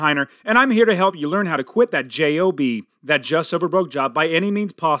Heiner, and I'm here to help you learn how to quit that JOB, that just over broke job, by any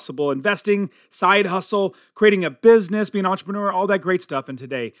means possible. Investing, side hustle, creating a business, being an entrepreneur, all that great stuff. And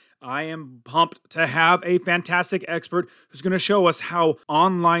today, I am pumped to have a fantastic expert who's going to show us how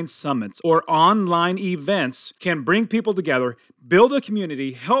online summits or online events can bring people together, build a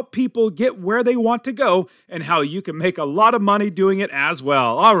community, help people get where they want to go, and how you can make a lot of money doing it as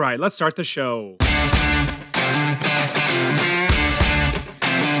well. All right, let's start the show.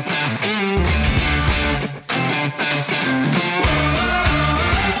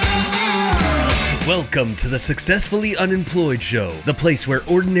 Welcome to the Successfully Unemployed Show, the place where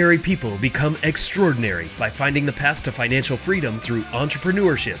ordinary people become extraordinary by finding the path to financial freedom through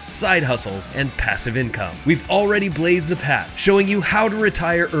entrepreneurship, side hustles, and passive income. We've already blazed the path, showing you how to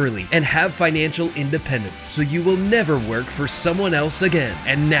retire early and have financial independence so you will never work for someone else again.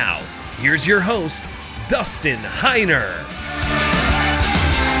 And now, here's your host, Dustin Heiner.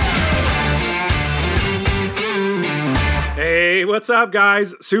 Hey, what's up,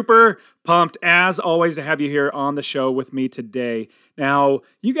 guys? Super pumped, as always, to have you here on the show with me today. Now,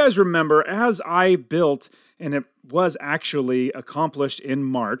 you guys remember, as I built, and it was actually accomplished in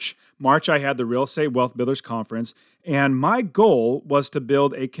March, I had the Real Estate Wealth Builders Conference, and my goal was to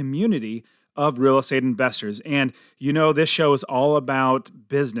build a community of real estate investors. And you know, this show is all about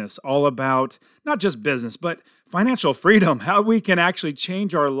business, all about not just business, but financial freedom, how we can actually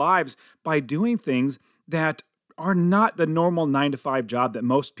change our lives by doing things that are not the normal 9-to-5 job that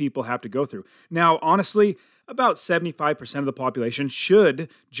most people have to go through. Now, honestly, about 75% of the population should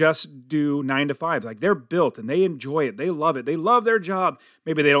just do 9-to-5. Like, they're built and they enjoy it. They love it. They love their job.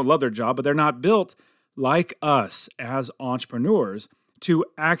 Maybe they don't love their job, but they're not built like us as entrepreneurs to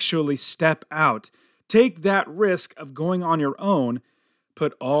actually step out, take that risk of going on your own,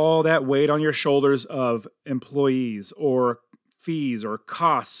 put all that weight on your shoulders of employees or fees or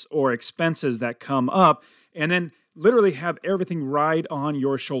costs or expenses that come up, and then literally have everything ride on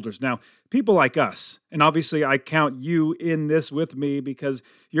your shoulders. Now, people like us, and obviously I count you in this with me because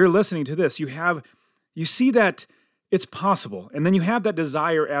you're listening to this, you see that it's possible, and then you have that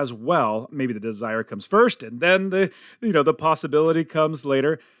desire as well. Maybe the desire comes first, and then the possibility comes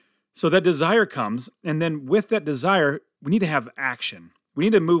later. So that desire comes, and then with that desire, we need to have action. We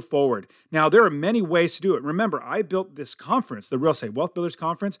need to move forward. Now, there are many ways to do it. Remember, I built this conference, the Real Estate Wealth Builders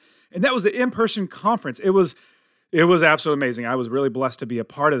Conference, and that was an in-person conference. It was absolutely amazing. I was really blessed to be a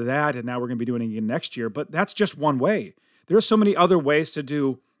part of that, and now we're going to be doing it again next year. But that's just one way. There are so many other ways to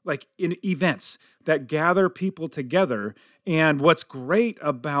do, like in events that gather people together. And what's great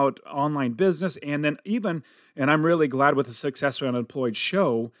about online business, and I'm really glad with the Successfully Unemployed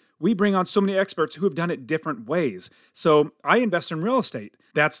show, we bring on so many experts who have done it different ways. So I invest in real estate.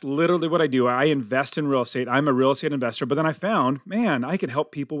 That's literally what I do. I invest in real estate. I'm a real estate investor, but then I found, I could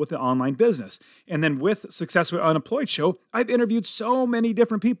help people with the online business. And then with Successfully Unemployed show, I've interviewed so many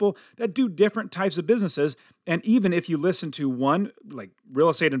different people that do different types of businesses. And even if you listen to one, like real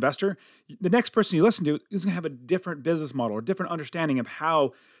estate investor, the next person you listen to is going to have a different business model or different understanding of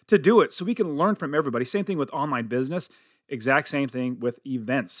how to do it. So we can learn from everybody. Same thing with online business. Exact same thing with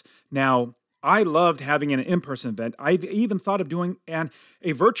events. Now, I loved having an in-person event. I've even thought of doing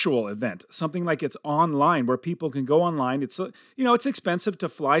a virtual event, something like it's online where people can go online. It's expensive to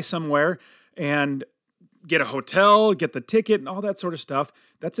fly somewhere and get a hotel, get the ticket, and all that sort of stuff.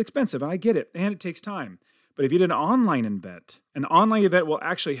 That's expensive, and I get it, and it takes time. But if you did an online event will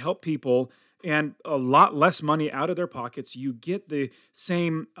actually help people and a lot less money out of their pockets. You get the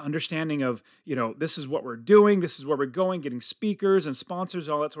same understanding of, this is what we're doing, this is where we're going, getting speakers and sponsors,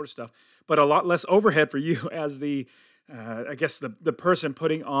 all that sort of stuff, but a lot less overhead for you as the person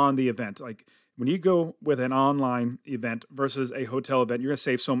putting on the event. Like when you go with an online event versus a hotel event, you're going to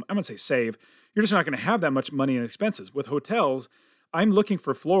save I'm going to say save. You're just not going to have that much money in expenses. With hotels, I'm looking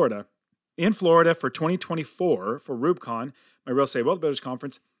for Florida. In Florida for 2024, for RubeCon, my Real Estate Wealth Builders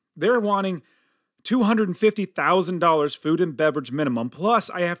Conference, they're wanting $250,000 food and beverage minimum. Plus,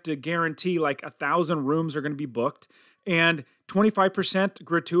 I have to guarantee like 1,000 rooms are going to be booked and 25%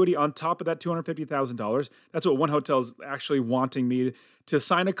 gratuity on top of that $250,000. That's what one hotel is actually wanting me to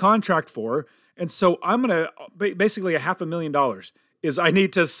sign a contract for. And so I'm going to basically $500,000 is I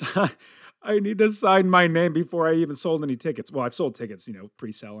need to sign my name before I even sold any tickets. Well, I've sold tickets,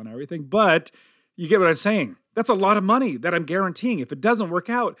 pre-sale and everything, but you get what I'm saying. That's a lot of money that I'm guaranteeing. If it doesn't work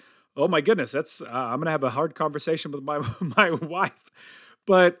out, oh my goodness, that's I'm going to have a hard conversation with my wife.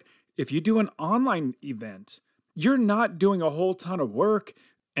 But if you do an online event, you're not doing a whole ton of work,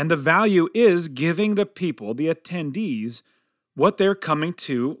 and the value is giving the people, the attendees, what they're coming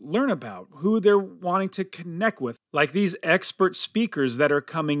to learn about, who they're wanting to connect with. Like these expert speakers that are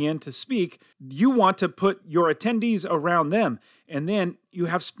coming in to speak, you want to put your attendees around them. And then you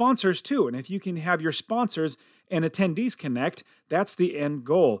have sponsors too. And if you can have your sponsors and attendees connect, that's the end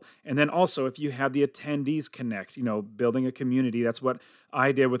goal. And then also, if you have the attendees connect, building a community, that's what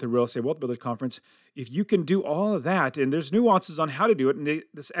I did with the Real Estate Wealth Builders Conference. If you can do all of that, and there's nuances on how to do it, and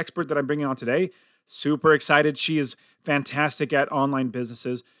this expert that I'm bringing on today, super excited. She is fantastic at online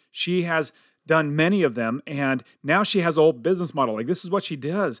businesses. She has done many of them, and now she has a whole business model. Like, this is what she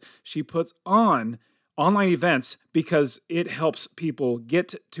does. She puts on online events because it helps people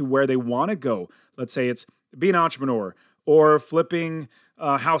get to where they want to go. Let's say it's being an entrepreneur or flipping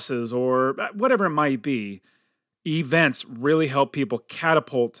houses or whatever it might be. Events really help people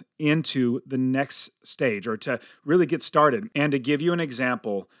catapult into the next stage or to really get started. And to give you an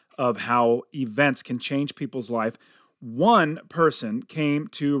example of how events can change people's life, one person came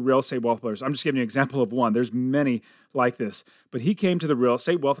to Real Estate Wealth Builders. I'm just giving you an example of one. There's many like this. But he came to the Real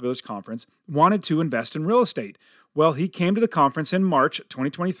Estate Wealth Builders Conference, wanted to invest in real estate. Well, he came to the conference in March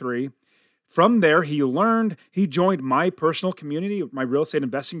 2023. From there, he joined my personal community, my real estate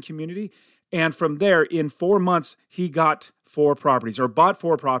investing community. And from there, in 4 months, he got 4 properties or bought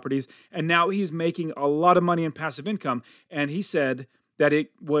 4 properties. And now he's making a lot of money in passive income. And he said that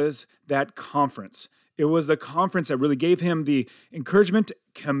it was that conference. It was the conference that really gave him the encouragement,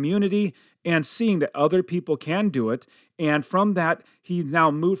 community, and seeing that other people can do it. And from that, he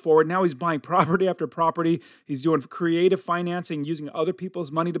now moved forward. Now he's buying property after property. He's doing creative financing, using other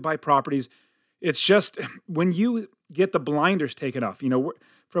people's money to buy properties. It's just when you get the blinders taken off,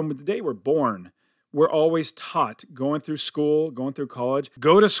 from the day we're born, we're always taught going through school, going through college,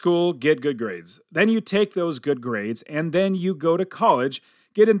 go to school, get good grades. Then you take those good grades and then you go to college,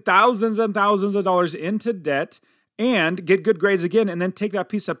 get in thousands and thousands of dollars into debt and get good grades again, and then take that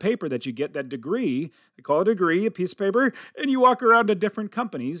piece of paper that you get, that degree, they call it a degree, a piece of paper, and you walk around to different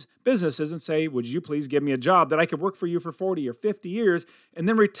companies, businesses, and say, would you please give me a job that I could work for you for 40 or 50 years and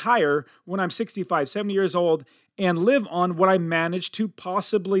then retire when I'm 65, 70 years old and live on what I managed to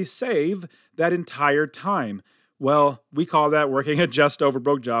possibly save that entire time. Well, we call that working a just over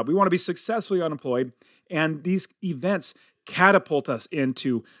broke job. We want to be successfully unemployed, and these events catapult us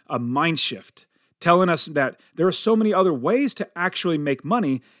into a mind shift, telling us that there are so many other ways to actually make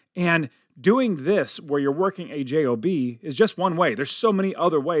money, and doing this where you're working a job is just one way. There's so many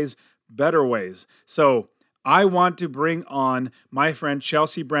other ways, better ways. So I want to bring on my friend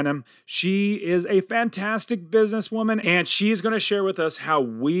Chelsea Brenham. She is a fantastic businesswoman, and she's going to share with us how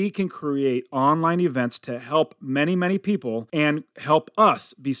we can create online events to help many, many people and help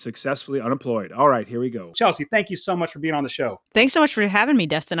us be successfully unemployed. All right, here we go. Chelsea, thank you so much for being on the show. Thanks so much for having me,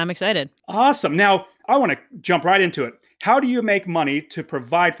 Destin. I'm excited. Awesome. Now, I want to jump right into it. How do you make money to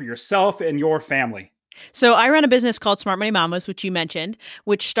provide for yourself and your family? So I run a business called Smart Money Mamas, which you mentioned,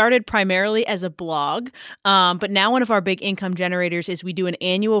 which started primarily as a blog. But now one of our big income generators is we do an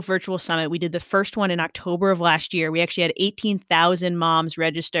annual virtual summit. We did the first one in October of last year. We actually had 18,000 moms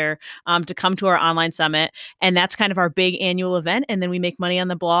register to come to our online summit. And that's kind of our big annual event. And then we make money on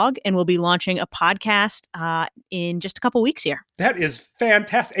the blog, and we'll be launching a podcast in just a couple weeks here. That is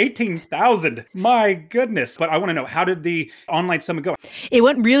fantastic. 18,000. My goodness. But I want to know, how did the online summit go? It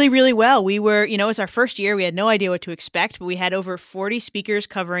went really, really well. We were, it's our first year. We had no idea what to expect, but we had over 40 speakers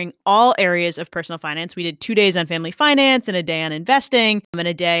covering all areas of personal finance. We did 2 days on family finance and a day on investing and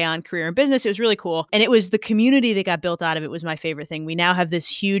a day on career and business. It was really cool. And it was the community that got built out of it was my favorite thing. We now have this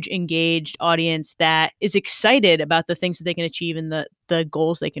huge engaged audience that is excited about the things that they can achieve and the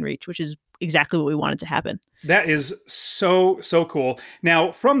goals they can reach, which is exactly what we wanted to happen. That is so cool.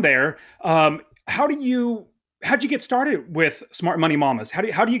 Now, from there, how'd you get started with Smart Money Mamas? How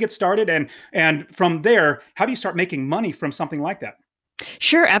do you get started? And from there, how do you start making money from something like that?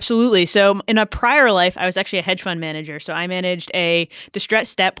 Sure, absolutely. So in a prior life, I was actually a hedge fund manager. So I managed a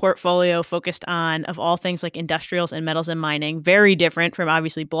distressed debt portfolio focused on, of all things, like industrials and metals and mining. Very different from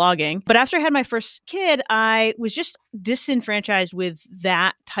obviously blogging. But after I had my first kid, I was just disenfranchised with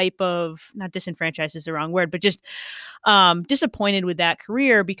that type of, not disenfranchised is the wrong word, but just disappointed with that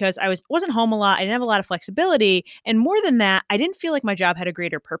career because I wasn't home a lot. I didn't have a lot of flexibility. And more than that, I didn't feel like my job had a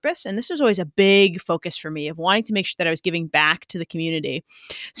greater purpose. And this was always a big focus for me of wanting to make sure that I was giving back to the community.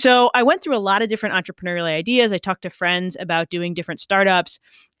 So I went through a lot of different entrepreneurial ideas. I talked to friends about doing different startups.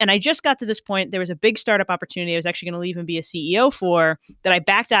 And I just got to this point. There was a big startup opportunity I was actually going to leave and be a CEO for that I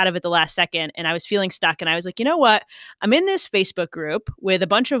backed out of at the last second. And I was feeling stuck. And I was like, you know what? I'm in this Facebook group with a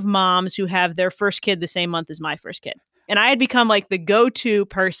bunch of moms who have their first kid the same month as my first kid. And I had become like the go-to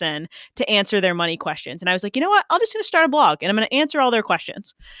person to answer their money questions. And I was like, you know what? I'll just gonna start a blog and I'm going to answer all their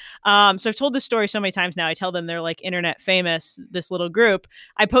questions. So I've told this story so many times now. I tell them they're like internet famous, this little group.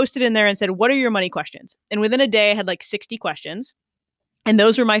 I posted in there and said, what are your money questions? And within a day, I had like 60 questions. And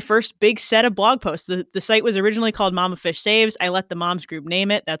those were my first big set of blog posts. The site was originally called Mama Fish Saves. I let the moms group name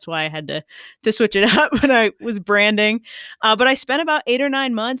it. That's why I had to switch it up when I was branding. But I spent about 8 or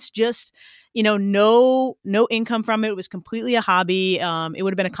 9 months just, no income from it. It was completely a hobby. It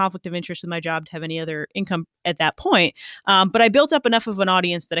would have been a conflict of interest with my job to have any other income at that point. But I built up enough of an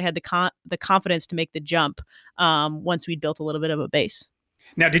audience that I had the confidence to make the jump once we'd built a little bit of a base.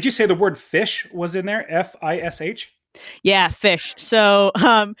 Now, did you say the word fish was in there? Fish? Yeah, fish. So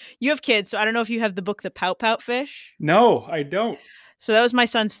you have kids. So I don't know if you have the book, The Pout Pout Fish. No, I don't. So that was my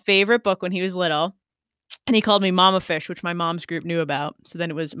son's favorite book when he was little. And he called me Mama Fish, which my mom's group knew about. So then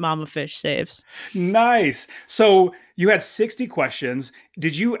it was Mama Fish Saves. Nice. So you had 60 questions.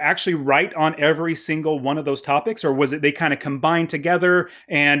 Did you actually write on every single one of those topics, or was it they kind of combined together?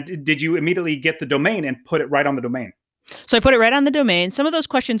 And did you immediately get the domain and put it right on the domain? So I put it right on the domain. Some of those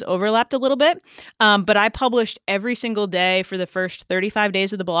questions overlapped a little bit, but I published every single day for the first 35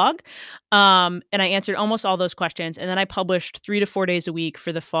 days of the blog. And I answered almost all those questions. And then I published 3 to 4 days a week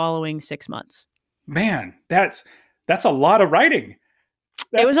for the following 6 months. Man, that's a lot of writing.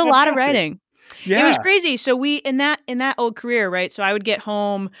 It was a lot of writing. Yeah. It was crazy. So we in that old career, right? So I would get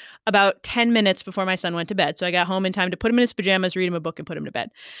home about 10 minutes before my son went to bed. So I got home in time to put him in his pajamas, read him a book, and put him to bed.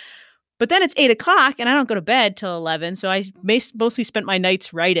 But then it's 8:00 and I don't go to bed till 11. So I mostly spent my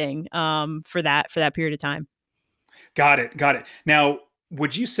nights writing for that period of time. Got it. Now,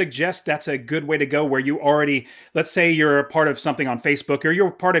 would you suggest that's a good way to go where you already, let's say you're a part of something on Facebook or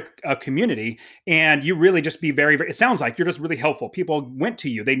you're part of a community and you really just be very, it sounds like you're just really helpful. People went to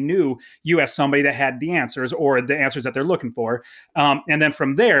you. They knew you as somebody that had the answers or the answers that they're looking for. And then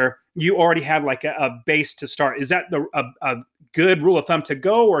from there, you already have like a base to start. Is that a good rule of thumb to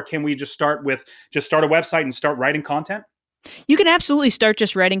go, or can we just start a website and start writing content? You can absolutely start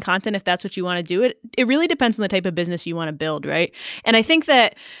just writing content if that's what you want to do. It really depends on the type of business you want to build, right? And I think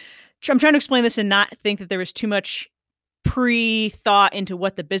that I'm trying to explain this and not think that there was too much pre-thought into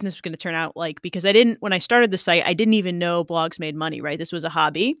what the business was going to turn out like, because when I started the site, I didn't even know blogs made money, right? This was a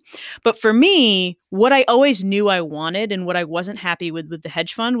hobby. But for me, what I always knew I wanted and what I wasn't happy with the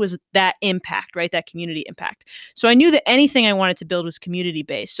hedge fund was that impact, right? That community impact. So I knew that anything I wanted to build was community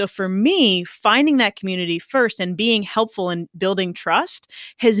based. So for me, finding that community first and being helpful in building trust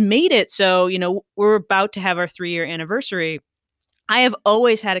has made it so, we're about to have our 3-year anniversary. I have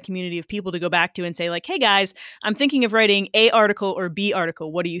always had a community of people to go back to and say like, hey guys, I'm thinking of writing A article or B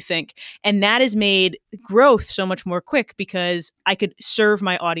article. What do you think? And that has made growth so much more quick because I could serve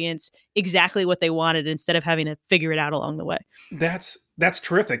my audience exactly what they wanted instead of having to figure it out along the way. That's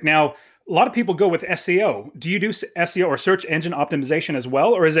terrific. Now, a lot of people go with SEO. Do you do SEO or search engine optimization as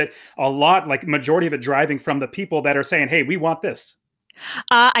well? Or is it a lot, like majority of it driving from the people that are saying, hey, we want this?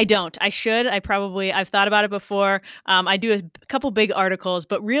 I don't. I should. I've thought about it before. I do a couple big articles,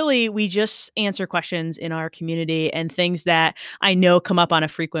 but really we just answer questions in our community and things that I know come up on a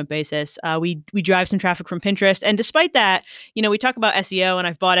frequent basis. We drive some traffic from Pinterest. And despite that, we talk about SEO and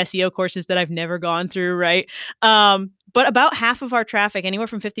I've bought SEO courses that I've never gone through, right? But about half of our traffic, anywhere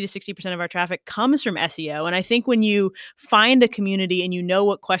from 50 to 60% of our traffic comes from SEO. And I think when you find a community and you know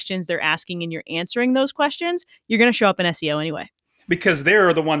what questions they're asking and you're answering those questions, you're going to show up in SEO anyway. Because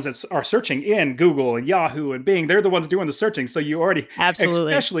they're the ones that are searching in Google and Yahoo and Bing. They're the ones doing the searching. So you already,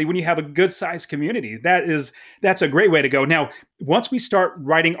 absolutely, especially when you have a good sized community, that's a great way to go. Now, once we start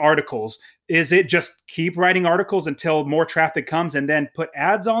writing articles, is it just keep writing articles until more traffic comes and then put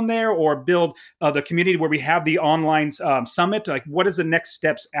ads on there, or build the community where we have the online summit? Like, what is the next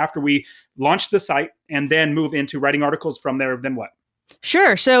steps after we launch the site and then move into writing articles from there? Then what?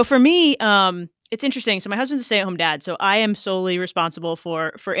 Sure. So for me, it's interesting. So my husband's a stay-at-home dad, so I am solely responsible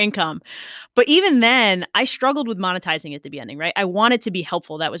for income. But even then, I struggled with monetizing at the beginning, right? I wanted to be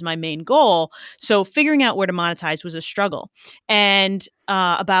helpful. That was my main goal. So figuring out where to monetize was a struggle. And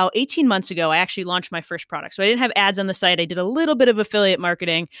about 18 months ago, I actually launched my first product. So I didn't have ads on the site. I did a little bit of affiliate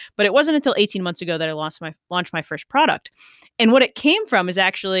marketing, but it wasn't until 18 months ago that I launched my first product. And what it came from is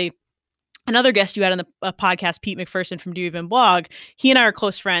actually another guest you had on the podcast, Pete McPherson from Do Even Blog. He and I are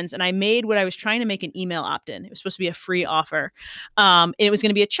close friends, and I made what I was trying to make an email opt-in. It was supposed to be a free offer. And it was going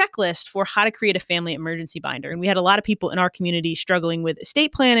to be a checklist for how to create a family emergency binder. And we had a lot of people in our community struggling with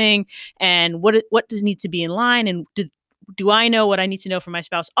estate planning and what does need to be in line, and do I know what I need to know for my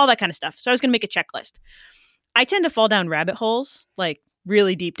spouse, all that kind of stuff. So I was going to make a checklist. I tend to fall down rabbit holes like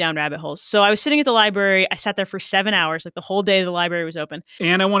really deep down rabbit holes. So I was sitting at the library. I sat there for 7 hours, like the whole day the library was open.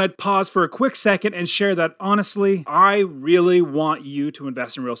 And I want to pause for a quick second and share that honestly, I really want you to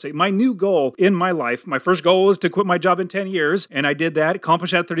invest in real estate. My new goal in my life, my first goal was to quit my job in 10 years, and I did that,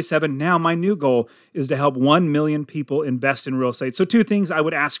 accomplished that at 37. Now my new goal is to help 1 million people invest in real estate. So 2 things I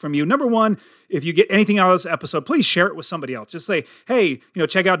would ask from you. Number 1, if you get anything out of this episode, please share it with somebody else. Just say, hey,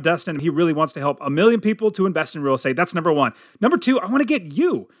 check out Dustin. He really wants to help 1 million people to invest in real estate. That's number 1. Number 2, I want to get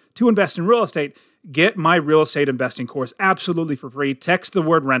you to invest in real estate. Get my real estate investing course absolutely for free. Text the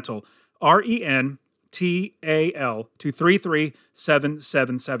word rental, RENTAL, to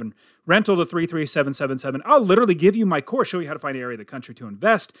 33777. Rental to 33777. I'll literally give you my course, show you how to find an area of the country to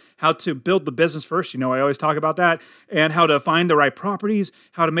invest, how to build the business first. I always talk about that, and how to find the right properties,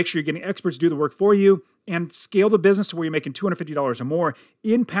 how to make sure you're getting experts to do the work for you, and scale the business to where you're making $250 or more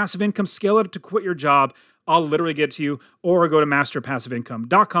in passive income. Scale it to quit your job. I'll literally get it to you, or go to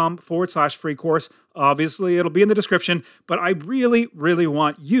masterpassiveincome.com/free course. Obviously, it'll be in the description, but I really, really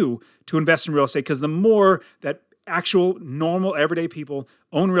want you to invest in real estate, because the more that actual, normal, everyday people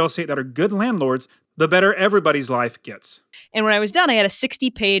own real estate that are good landlords, the better everybody's life gets. And when I was done, I had a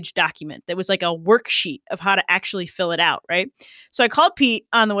 60-page document that was like a worksheet of how to actually fill it out, right? So I called Pete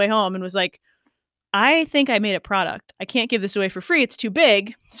on the way home and was like, I think I made a product. I can't give this away for free. It's too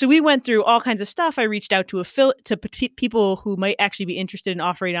big. So we went through all kinds of stuff. I reached out to people who might actually be interested in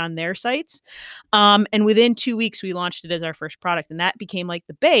offering it on their sites. And within 2 weeks, we launched it as our first product. And that became like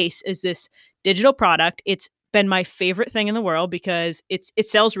the base, is this digital product. It's been my favorite thing in the world because it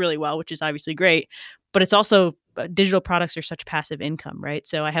sells really well, which is obviously great. But it's also, digital products are such passive income, right?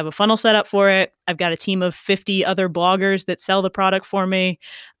 So I have a funnel set up for it. I've got a team of 50 other bloggers that sell the product for me.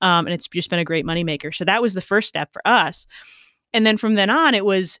 And it's just been a great moneymaker. So that was the first step for us. And then from then on, it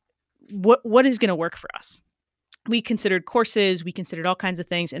was what is going to work for us? We considered courses, we considered all kinds of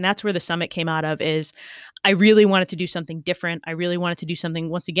things. And that's where the summit came out of, is I really wanted to do something different. I really wanted to do something,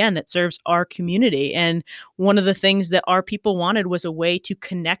 once again, that serves our community. And one of the things that our people wanted was a way to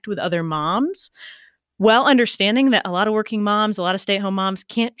connect with other moms, well, understanding that a lot of working moms, a lot of stay-at-home moms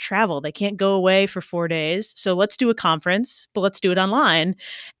can't travel. They can't go away for 4 days. So let's do a conference, but let's do it online.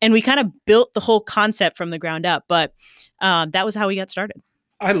 And we kind of built the whole concept from the ground up. But that was how we got started.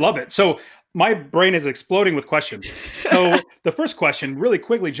 I love it. So my brain is exploding with questions. So the first question really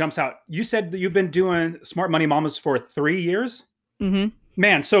quickly jumps out. You said that you've been doing Smart Money Mamas for 3 years? Mm-hmm.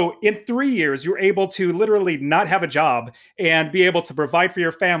 Man, so in 3 years, you're able to literally not have a job and be able to provide for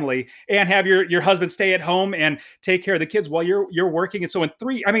your family and have your husband stay at home and take care of the kids while you're working. And so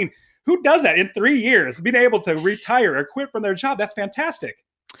who does that in 3 years? Being able to retire or quit from their job, that's fantastic.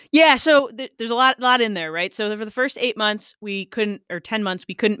 Yeah, so there's a lot in there, right? So for the first 8 months, 10 months,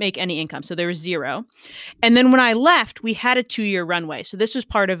 we couldn't make any income. So there was zero. And then when I left, we had a 2-year runway. So this was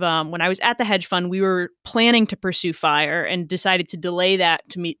part of, when I was at the hedge fund, we were planning to pursue FIRE and decided to delay that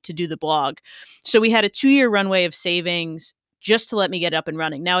to do the blog. So we had a 2-year runway of savings just to let me get up and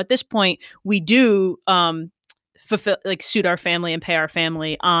running. Now, at this point, we do, suit our family and pay our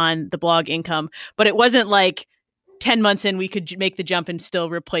family on the blog income, but it wasn't like 10 months in, we could make the jump and still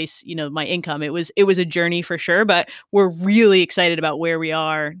replace, my income. It was a journey for sure, but we're really excited about where we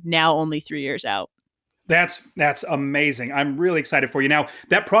are now, only 3 years out. That's amazing. I'm really excited for you. Now,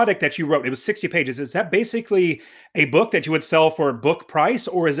 that product that you wrote, it was 60 pages. Is that basically a book that you would sell for book price,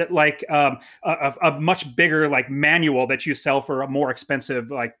 or is it like a much bigger like manual that you sell for a more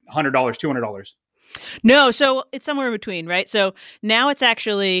expensive, like $100, $200? No, so it's somewhere in between, right? So now it's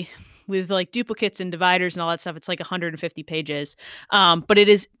actually, with like duplicates and dividers and all that stuff, it's like 150 pages. But it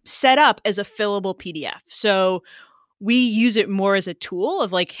is set up as a fillable PDF. So we use it more as a tool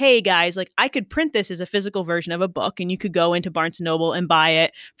of like, hey guys, like I could print this as a physical version of a book and you could go into Barnes & Noble and buy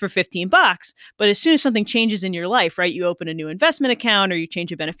it for $15. But as soon as something changes in your life, right, you open a new investment account or you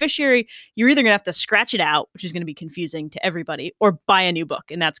change a beneficiary, you're either going to have to scratch it out, which is going to be confusing to everybody, or buy a new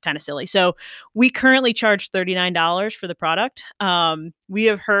book. And that's kind of silly. So we currently charge $39 for the product. We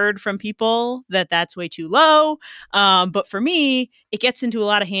have heard from people that that's way too low. But for me, it gets into a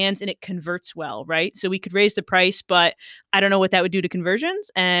lot of hands and it converts well, right? So we could raise the price, but I don't know what that would do to conversions.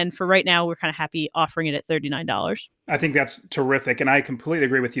 And for right now, we're kind of happy offering it at $39. I think that's terrific. And I completely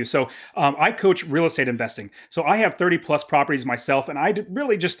agree with you. So I coach real estate investing. So I have 30 plus properties myself, and I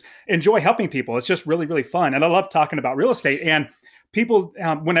really just enjoy helping people. It's just really, really fun. And I love talking about real estate. And people,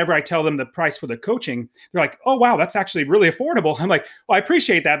 whenever I tell them the price for the coaching, they're like, oh, wow, that's actually really affordable. I'm like, well, I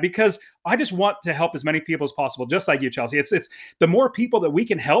appreciate that because I just want to help as many people as possible, just like you, Chelsea. It's the more people that we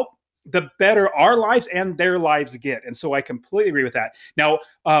can help, the better our lives and their lives get. And so I completely agree with that. Now,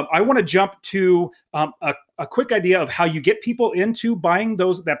 I want to jump to a quick idea of how you get people into buying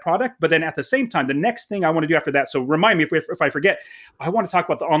that product. But then at the same time, the next thing I want to do after that, so remind me if I forget, I want to talk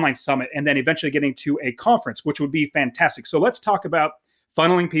about the online summit and then eventually getting to a conference, which would be fantastic. So let's talk about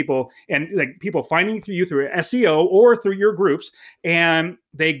funneling people and like people finding you through SEO or through your groups, and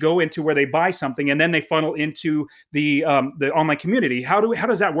they go into where they buy something and then they funnel into the online community. How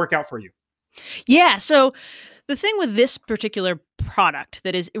does that work out for you? Yeah. So the thing with this particular product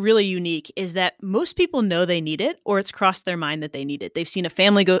that is really unique is that most people know they need it, or it's crossed their mind that they need it. They've seen a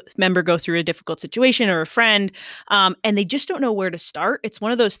family member go through a difficult situation, or a friend, and they just don't know where to start. It's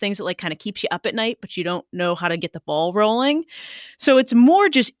one of those things that like kind of keeps you up at night, but you don't know how to get the ball rolling. So it's more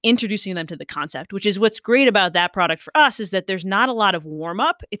just introducing them to the concept, which is what's great about that product for us, is that there's not a lot of warm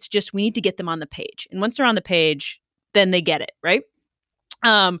up. It's just we need to get them on the page. And once they're on the page, then they get it, right?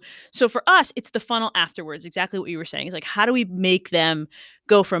 So for us, it's the funnel afterwards, exactly what you were saying. It's like, how do we make them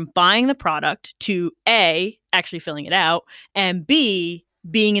go from buying the product to A, actually filling it out, and B,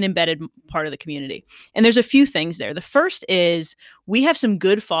 being an embedded part of the community? And there's a few things there. The first is we have some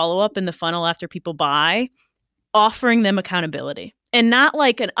good follow-up in the funnel after people buy, offering them accountability. And not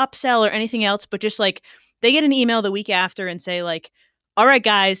like an upsell or anything else, but just like they get an email the week after and say like, all right,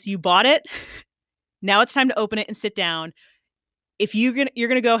 guys, you bought it. Now it's time to open it and sit down. If you're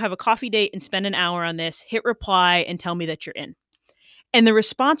gonna go have a coffee date and spend an hour on this, hit reply and tell me that you're in. And the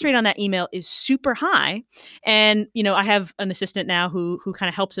response rate on that email is super high. And I have an assistant now who kind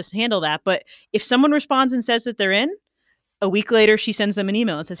of helps us handle that. But if someone responds and says that they're in, a week later she sends them an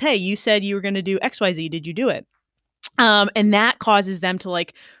email and says, "Hey, you said you were going to do XYZ. Did you do it?" And that causes them to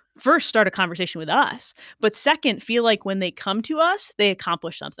like first start a conversation with us, but second, feel like when they come to us, they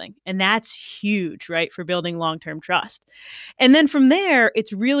accomplish something. And that's huge, right? For building long-term trust. And then from there,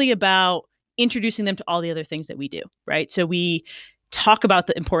 it's really about introducing them to all the other things that we do, right? So we talk about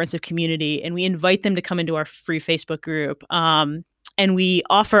the importance of community and we invite them to come into our free Facebook group. And we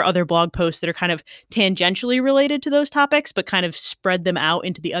offer other blog posts that are kind of tangentially related to those topics, but kind of spread them out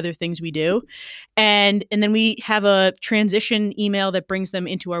into the other things we do. And then we have a transition email that brings them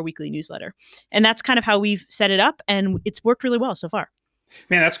into our weekly newsletter. And that's kind of how we've set it up. And it's worked really well so far.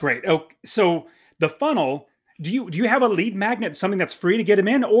 Man, that's great. Oh, so the funnel, do you have a lead magnet, something that's free to get them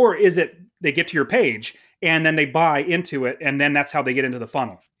in? Or is it they get to your page and then they buy into it and then that's how they get into the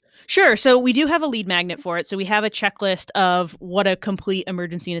funnel? Sure. So we do have a lead magnet for it. So we have a checklist of what a complete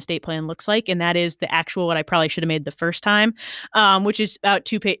emergency and estate plan looks like. And that is the actual, what I probably should have made the first time, which is about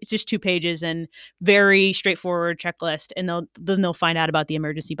it's just 2 pages and very straightforward checklist. And then they'll find out about the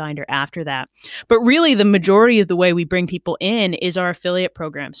emergency binder after that. But really the majority of the way we bring people in is our affiliate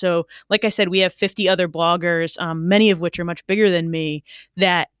program. So like I said, we have 50 other bloggers, many of which are much bigger than me,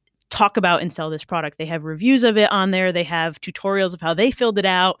 that talk about and sell this product. They have reviews of it on there. They have tutorials of how they filled it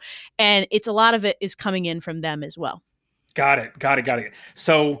out. And it's a lot of it is coming in from them as well. Got it.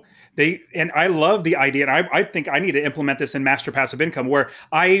 So I love the idea. And I think I need to implement this in Master Passive Income where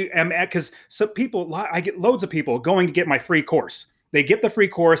I am at, because I get loads of people going to get my free course. They get the free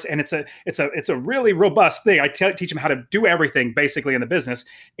course and it's a really robust thing. I teach them how to do everything basically in the business.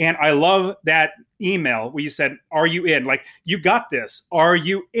 And I love that email where you said, "Are you in?" Like, you got this. Are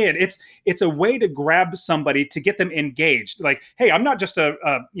you in? It's a way to grab somebody to get them engaged. Like, hey, I'm not just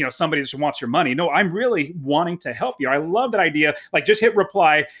somebody that just wants your money. No, I'm really wanting to help you. I love that idea. Like, just hit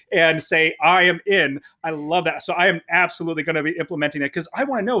reply and say, "I am in." I love that. So I am absolutely going to be implementing that because I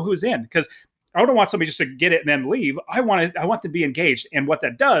want to know who's in, because I don't want somebody just to get it and then leave. I want them to be engaged. And what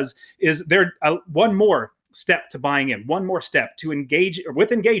that does is there one more step to buying in, one more step to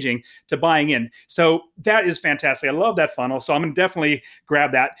engaging to buying in. So that is fantastic. I love that funnel. So I'm going to definitely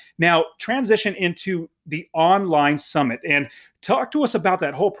grab that. Now, transition into the online summit and talk to us about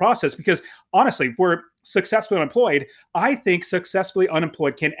that whole process, because honestly, if we're successfully unemployed, I think successfully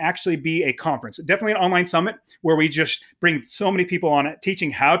unemployed can actually be a conference, definitely an online summit where we just bring so many people on it,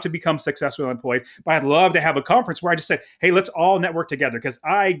 teaching how to become successfully unemployed. But I'd love to have a conference where I just said, hey, let's all network together, because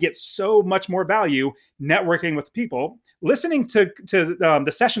I get so much more value networking with people. Listening to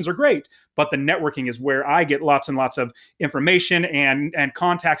the sessions are great, but the networking is where I get lots and lots of information and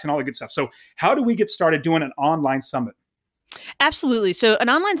contacts and all the good stuff. So how do we get started doing an online summit? Absolutely. So an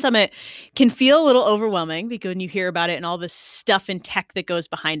online summit can feel a little overwhelming because when you hear about it and all this stuff and tech that goes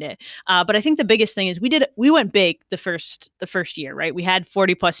behind it. But I think the biggest thing is we went big the first year, right? We had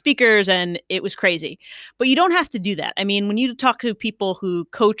 40 plus speakers and it was crazy. But you don't have to do that. I mean, when you talk to people who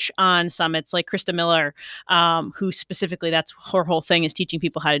coach on summits like Krista Miller, who specifically that's her whole thing is teaching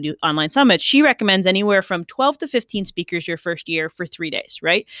people how to do online summits, she recommends anywhere from 12 to 15 speakers your first year for 3 days,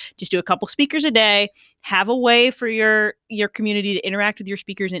 right? Just do a couple speakers a day, have a way for your community to interact with your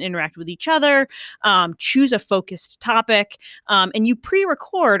speakers and interact with each other. Choose a focused topic, and you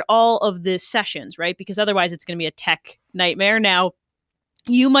pre-record all of the sessions, right? Because otherwise it's going to be a tech nightmare. Now,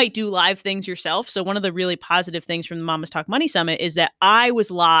 you might do live things yourself. So one of the really positive things from the Mamas Talk Money Summit is that I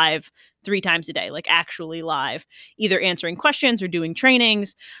was live 3 times a day, like actually live, either answering questions or doing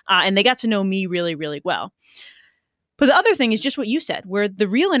trainings, and they got to know me really, really well. But the other thing is just what you said, where the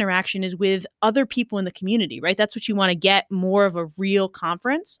real interaction is with other people in the community, right? That's what you want to get, more of a real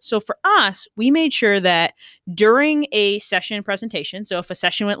conference. So for us, we made sure that during a session presentation, so if a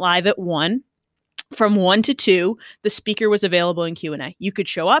session went live at 1, from 1 to 2, the speaker was available in Q&A. You could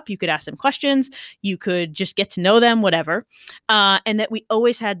show up, you could ask them questions, you could just get to know them, whatever. And that we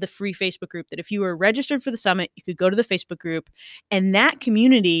always had the free Facebook group that if you were registered for the summit, you could go to the Facebook group, and that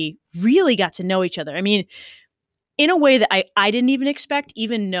community really got to know each other. I mean, in a way that I didn't even expect,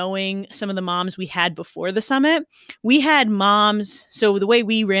 even knowing some of the moms we had before the summit. We had moms. So the way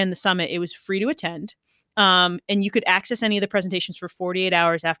we ran the summit, it was free to attend. And you could access any of the presentations for 48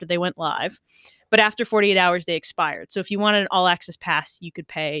 hours after they went live. But after 48 hours, they expired. So if you wanted an all access pass, you could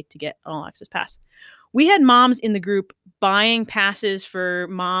pay to get an all access pass. We had moms in the group buying passes for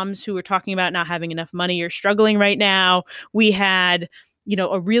moms who were talking about not having enough money or struggling right now. We had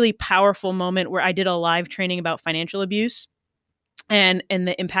a really powerful moment where I did a live training about financial abuse and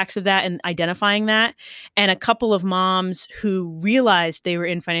the impacts of that and identifying that. And a couple of moms who realized they were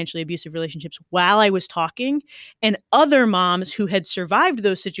in financially abusive relationships while I was talking, and other moms who had survived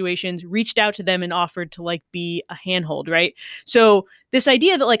those situations reached out to them and offered to be a handhold, right? So this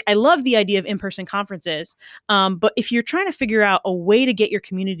idea that I love the idea of in-person conferences, but if you're trying to figure out a way to get your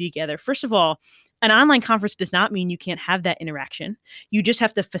community together, first of all, an online conference does not mean you can't have that interaction. You just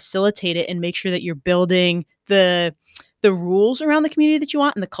have to facilitate it and make sure that you're building the rules around the community that you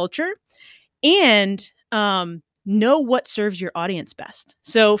want and the culture, and know what serves your audience best.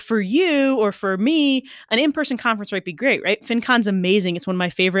 So for you or for me, an in-person conference might be great, right? FinCon's amazing. It's one of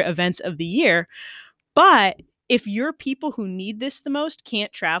my favorite events of the year. But if your people who need this the most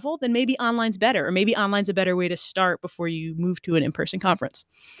can't travel, then maybe online's better, or maybe online's a better way to start before you move to an in-person conference.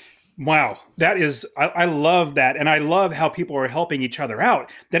 Wow, that is, I love that. And I love how people are helping each other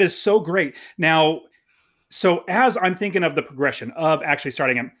out. That is so great. Now, so as I'm thinking of the progression of actually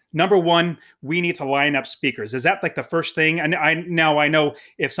starting it, number one, we need to line up speakers. Is that the first thing? And I know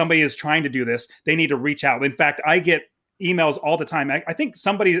if somebody is trying to do this, they need to reach out. In fact, I get emails all the time. I think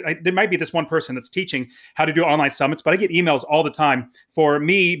there might be this one person that's teaching how to do online summits, but I get emails all the time for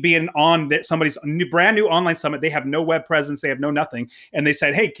me being on somebody's brand new online summit. They have no web presence. They have no nothing. And they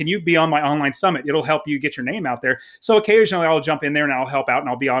said, hey, can you be on my online summit? It'll help you get your name out there. So occasionally I'll jump in there and I'll help out and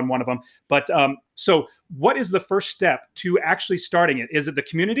I'll be on one of them. But so what is the first step to actually starting it? Is it the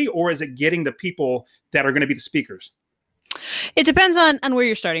community, or is it getting the people that are going to be the speakers? It depends on where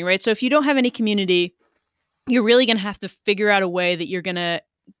you're starting, right? So if you don't have any community, you're really going to have to figure out a way that you're going to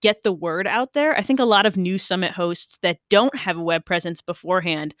get the word out there. I think a lot of new summit hosts that don't have a web presence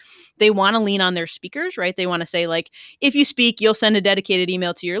beforehand, they want to lean on their speakers, right? They want to say if you speak, you'll send a dedicated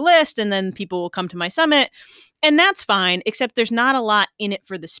email to your list and then people will come to my summit. And that's fine, except there's not a lot in it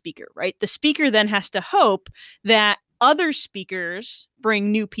for the speaker, right? The speaker then has to hope that other speakers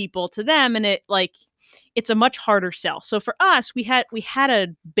bring new people to them, and it's a much harder sell. So for us, we had a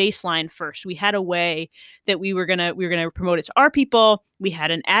baseline first. We had a way that we were gonna promote it to our people. We had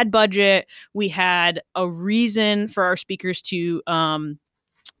an ad budget. We had a reason for our speakers to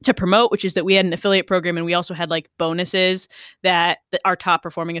promote, which is that we had an affiliate program, and we also had bonuses that our top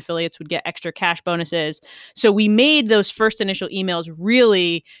performing affiliates would get extra cash bonuses. So we made those first initial emails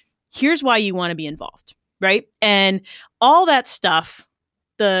really, here's why you want to be involved, right? And all that stuff,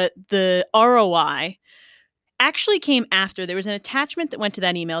 the ROI actually came after. There was an attachment that went to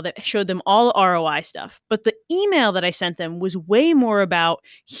that email that showed them all the ROI stuff. But the email that I sent them was way more about,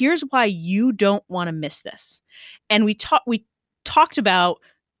 here's why you don't want to miss this. And we talked about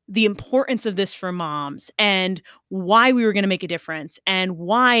the importance of this for moms and why we were going to make a difference and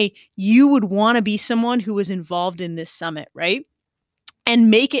why you would want to be someone who was involved in this summit, right?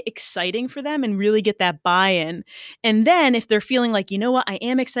 and make it exciting for them and really get that buy-in. And then if they're feeling like, you know what, I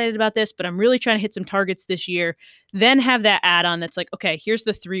am excited about this, but I'm really trying to hit some targets this year, then have that add-on that's like, okay, here's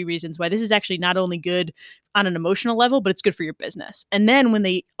the 3 reasons why this is actually not only good on an emotional level, but it's good for your business. And then when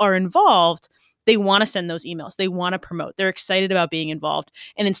they are involved, they want to send those emails. They want to promote. They're excited about being involved.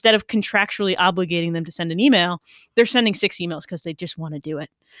 And instead of contractually obligating them to send an email, they're sending 6 emails because they just want to do it.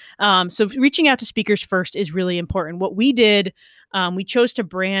 So reaching out to speakers first is really important. What we did, we chose to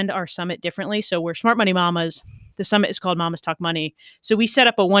brand our summit differently. So we're Smart Money Mamas. The summit is called Mamas Talk Money. So we set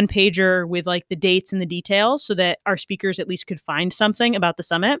up a 1-pager with like the dates and the details so that our speakers at least could find something about the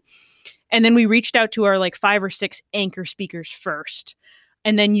summit. And then we reached out to our like 5 or 6 anchor speakers first,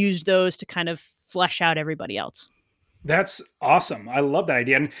 and then use those to kind of flesh out everybody else. That's awesome. I love that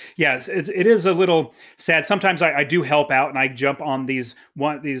idea. And yes, it is a little sad. Sometimes I do help out and I jump on these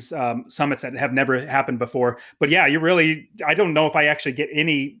summits that have never happened before. But yeah, I don't know if I actually get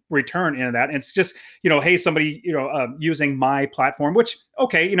any return into that. And it's just, hey, somebody, using my platform, which,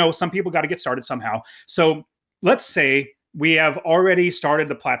 okay, some people got to get started somehow. So let's say we have already started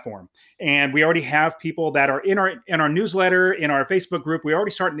the platform and we already have people that are in our newsletter, in our Facebook group. We're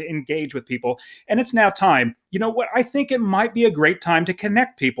already starting to engage with people, and it's now time. You know what? I think it might be a great time to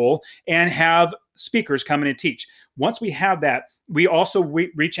connect people and have speakers come in and teach. Once we have that, we also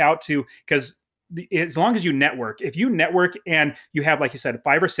reach out to, because as long as you network, if you network and you have, like you said,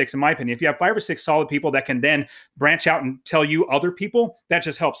 5 or 6, in my opinion, if you have 5 or 6 solid people that can then branch out and tell you other people, that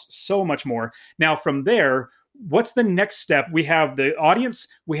just helps so much more. Now, from there, what's the next step? We have the audience,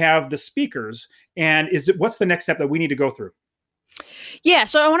 we have the speakers, and what's the next step that we need to go through? Yeah,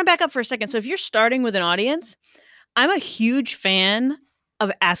 so I want to back up for a second. So if you're starting with an audience, I'm a huge fan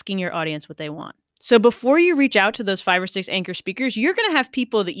of asking your audience what they want. So before you reach out to those 5 or 6 anchor speakers, you're going to have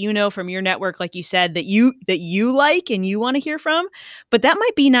people that you know from your network, like you said, that you like and you want to hear from, but that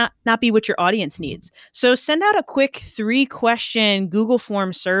might be not be what your audience needs. So send out a quick 3-question Google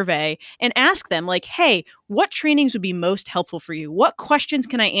Form survey and ask them like, hey, what trainings would be most helpful for you? What questions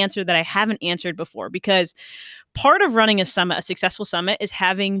can I answer that I haven't answered before? Because part of running a successful summit, is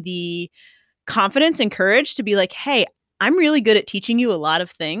having the confidence and courage to be like, hey, I'm really good at teaching you a lot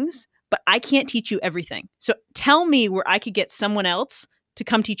of things, but I can't teach you everything. So tell me where I could get someone else to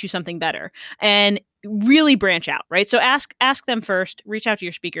come teach you something better, and really branch out, right? So ask them first, reach out to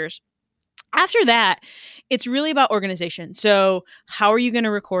your speakers. After that, it's really about organization. So how are you going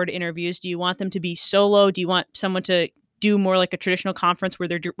to record interviews? Do you want them to be solo? Do you want someone to do more like a traditional conference where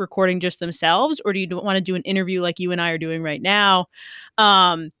they're recording just themselves? Or do you want to do an interview like you and I are doing right now?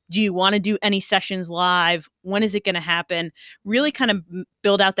 Do you want to do any sessions live? When is it going to happen? Really kind of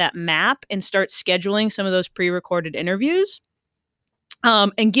build out that map and start scheduling some of those pre-recorded interviews,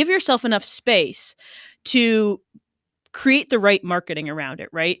 and give yourself enough space to create the right marketing around it,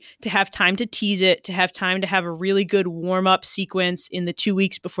 right? To have time to tease it, to have time to have a really good warm-up sequence in the 2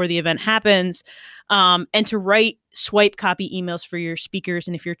 weeks before the event happens, and to write swipe copy emails for your speakers.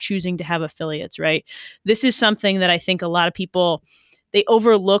 And if you're choosing to have affiliates, right? This is something that I think a lot of people, they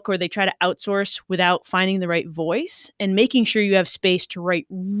overlook or they try to outsource without finding the right voice, and making sure you have space to write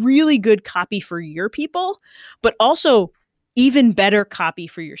really good copy for your people, but also even better copy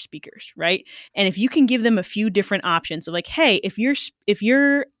for your speakers, right? And if you can give them a few different options of like, hey, if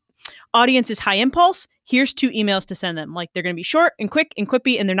your audience is high impulse, here's 2 emails to send them. Like, they're going to be short and quick and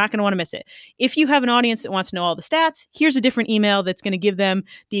quippy, and they're not going to want to miss it. If you have an audience that wants to know all the stats, here's a different email that's going to give them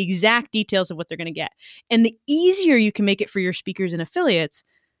the exact details of what they're going to get. And the easier you can make it for your speakers and affiliates,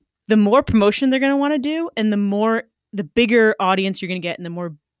 the more promotion they're going to want to do, and the bigger audience you're going to get, and the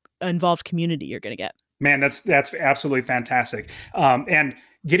more involved community you're going to get. Man, that's absolutely fantastic. And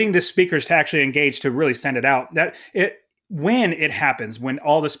getting the speakers to actually engage, to really send it out, when it happens, when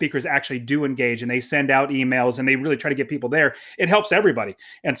all the speakers actually do engage and they send out emails and they really try to get people there, it helps everybody.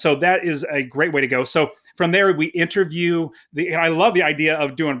 And so that is a great way to go. So from there, we interview I love the idea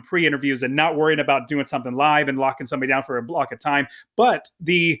of doing pre-interviews and not worrying about doing something live and locking somebody down for a block of time, but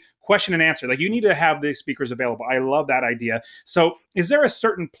the question and answer, like, you need to have the speakers available. I love that idea. So is there a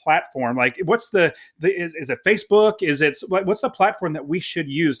certain platform? Like, what's is it Facebook? What's the platform that we should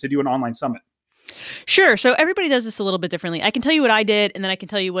use to do an online summit? Sure. So everybody does this a little bit differently. I can tell you what I did, and then I can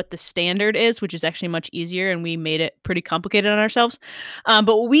tell you what the standard is, which is actually much easier, and we made it pretty complicated on ourselves.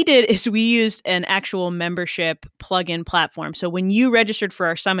 But what we did is we used an actual membership plugin platform. So when you registered for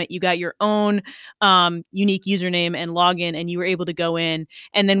our summit, you got your own unique username and login, and you were able to go in,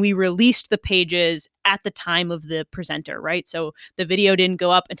 and then we released the pages at the time of the presenter, right? So the video didn't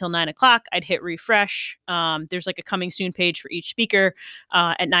go up until 9:00. I'd hit refresh. There's like a coming soon page for each speaker.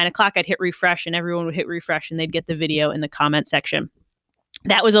 At 9:00, I'd hit refresh, and everyone would hit refresh, and they'd get the video in the comment section.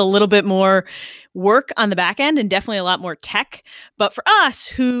 That was a little bit more work on the back end and definitely a lot more tech. But for us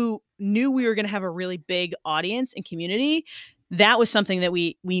who knew we were going to have a really big audience and community, that was something that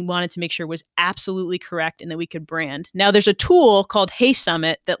we wanted to make sure was absolutely correct and that we could brand. Now there's a tool called Hey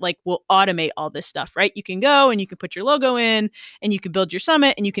Summit that like will automate all this stuff, right? You can go and you can put your logo in and you can build your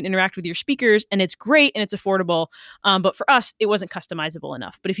summit and you can interact with your speakers, and it's great and it's affordable. But for us, it wasn't customizable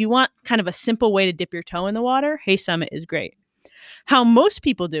enough. But if you want kind of a simple way to dip your toe in the water, Hey Summit is great. How most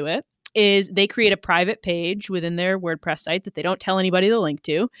people do it is they create a private page within their WordPress site that they don't tell anybody the link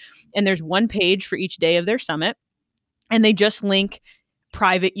to. And there's one page for each day of their summit. And they just link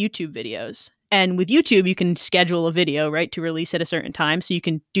private YouTube videos. And with YouTube, you can schedule a video, right, to release at a certain time. So you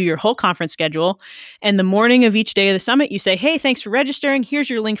can do your whole conference schedule. And the morning of each day of the summit, you say, hey, thanks for registering. Here's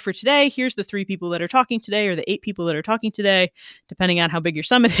your link for today. Here's the 3 people that are talking today, or the 8 people that are talking today, depending on how big your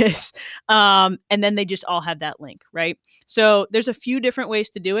summit is. And then they just all have that link, right? So there's a few different ways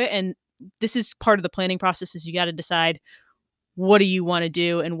to do it. And this is part of the planning process, is you got to decide, what do you want to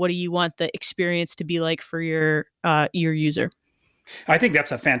do and what do you want the experience to be like for your user? I think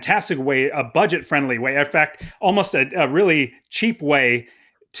that's a fantastic way, a budget-friendly way. In fact, almost a really cheap way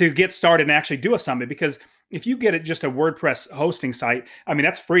to get started and actually do a summit. Because if you get it just a WordPress hosting site, I mean,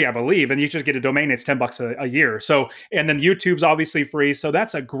 that's free, I believe, and you just get a domain. It's $10 a year. So, and then YouTube's obviously free. So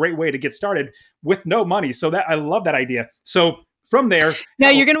that's a great way to get started with no money. So that I love that idea. So from there, now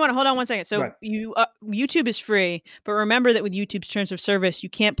you're going to want to hold on one second. So YouTube is free, but remember that with YouTube's terms of service, you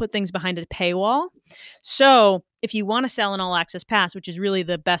can't put things behind a paywall. So if you want to sell an all access pass, which is really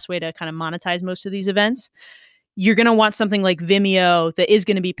the best way to kind of monetize most of these events, you're going to want something like Vimeo that is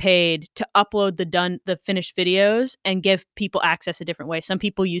going to be paid to upload the finished videos and give people access a different way. Some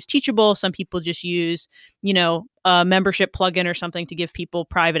people use Teachable. Some people just use, a membership plugin or something to give people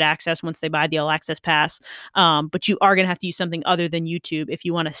private access once they buy the all access pass. But you are going to have to use something other than YouTube if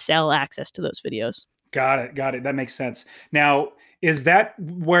you want to sell access to those videos. Got it. That makes sense. Now, is that, I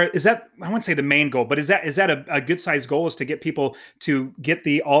wouldn't say the main goal, but is that a good sized goal, is to get people to get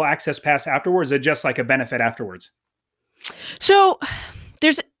the all access pass afterwards? Or just like a benefit afterwards? So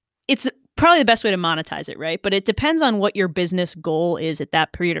it's probably the best way to monetize it, right? But it depends on what your business goal is at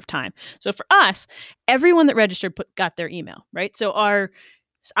that period of time. So for us, everyone that registered got their email, right? So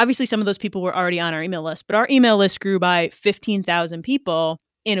obviously some of those people were already on our email list, but our email list grew by 15,000 people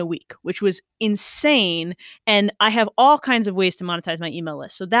in a week, which was insane. And I have all kinds of ways to monetize my email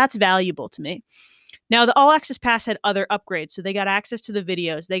list. So that's valuable to me. Now, the All Access Pass had other upgrades. So they got access to the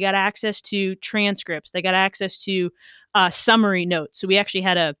videos. They got access to transcripts. They got access to summary notes. So we actually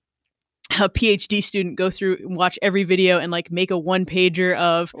had a PhD student go through and watch every video and like make a 1-pager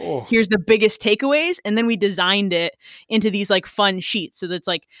of here's the biggest takeaways. And then we designed it into these like fun sheets. So that's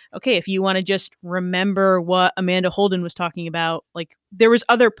like, okay, if you want to just remember what Amanda Holden was talking about, like there was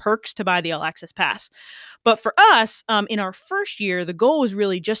other perks to buy the All Access Pass. But for us, in our first year, the goal was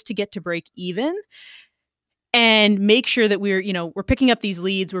really just to get to break even and make sure that we're picking up these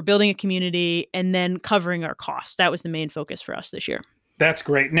leads, we're building a community, and then covering our costs. That was the main focus for us this year. That's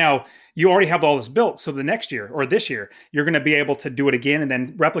great. Now, you already have all this built. So the next year or this year, you're going to be able to do it again and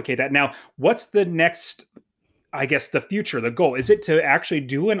then replicate that. Now, what's the next, I guess, the future, the goal? Is it to actually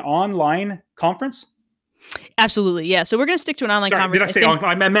do an online conference? Absolutely. Yeah. So we're going to stick to an online conference. Did I say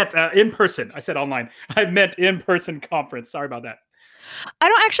online? I meant in person. I said online. I meant in-person conference. Sorry about that. I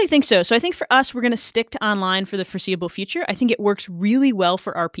don't actually think so. So I think for us, we're going to stick to online for the foreseeable future. I think it works really well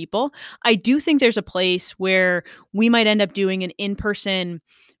for our people. I do think there's a place where we might end up doing an in-person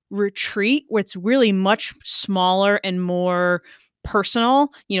retreat where it's really much smaller and more personal,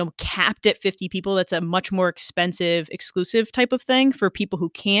 capped at 50 people. That's a much more expensive, exclusive type of thing for people who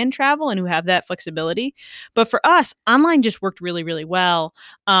can travel and who have that flexibility. But for us, online just worked really, really well.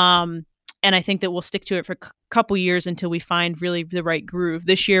 And I think that we'll stick to it for a couple years until we find really the right groove.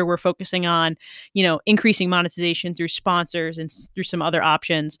 This year, we're focusing on, increasing monetization through sponsors and through some other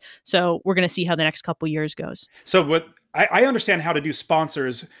options. So we're going to see how the next couple years goes. So I understand how to do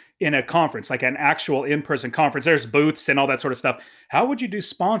sponsors in a conference, like an actual in-person conference. There's booths and all that sort of stuff. How would you do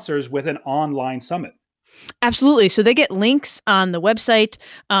sponsors with an online summit? Absolutely. So they get links on the website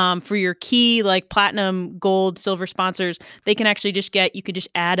for your key, like platinum, gold, silver sponsors. They can actually you could just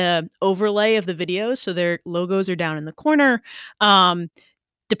add a overlay of the videos. So their logos are down in the corner.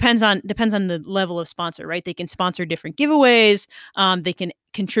 Depends on the level of sponsor, right? They can sponsor different giveaways. They can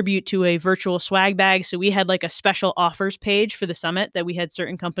contribute to a virtual swag bag. So we had like a special offers page for the summit that we had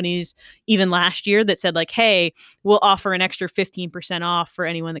certain companies even last year that said like, hey, we'll offer an extra 15% off for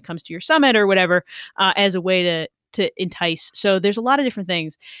anyone that comes to your summit or whatever, as a way to entice. So there's a lot of different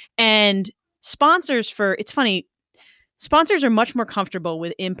things. And sponsors it's funny, sponsors are much more comfortable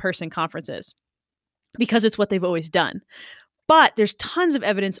with in-person conferences because it's what they've always done. But there's tons of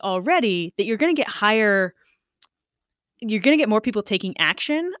evidence already that you're going to get more people taking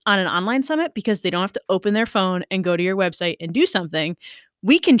action on an online summit because they don't have to open their phone and go to your website and do something.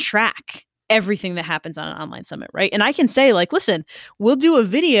 We can track everything that happens on an online summit, right? And I can say, like, listen, we'll do a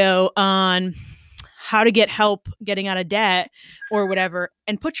video on how to get help getting out of debt or whatever,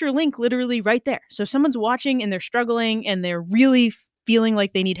 and put your link literally right there. So if someone's watching and they're struggling and they're really feeling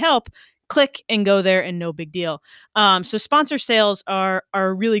like they need help, click and go there, and no big deal. So sponsor sales are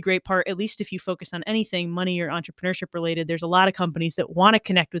a really great part, at least if you focus on anything money or entrepreneurship related. There's a lot of companies that want to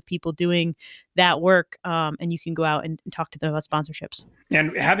connect with people doing that work, and you can go out and talk to them about sponsorships.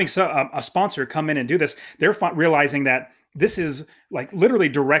 And having a sponsor come in and do this, they're realizing that this is like literally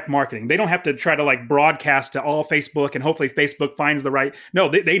direct marketing. They don't have to try to like broadcast to all Facebook and hopefully Facebook finds the right. No,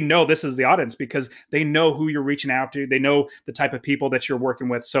 they know this is the audience because they know who you're reaching out to. They know the type of people that you're working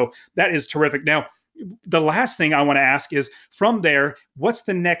with. So that is terrific. Now, the last thing I want to ask is, from there, what's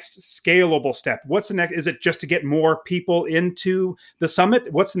the next scalable step? What's the next? Is it just to get more people into the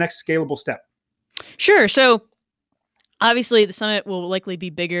summit? What's the next scalable step? Sure. So obviously, the summit will likely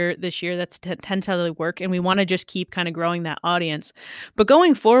be bigger this year. That's tends how they work, and we want to just keep kind of growing that audience. But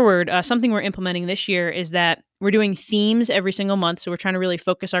going forward, something we're implementing this year is that we're doing themes every single month. So we're trying to really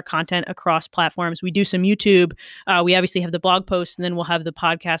focus our content across platforms. We do some YouTube. We obviously have the blog posts, and then we'll have the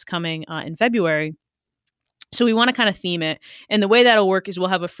podcast coming in February. So we want to kind of theme it. And the way that'll work is we'll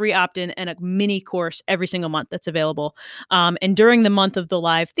have a free opt-in and a mini course every single month that's available. And during the month of the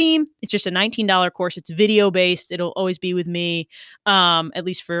live theme, it's just a $19 course. It's video-based. It'll always be with me, at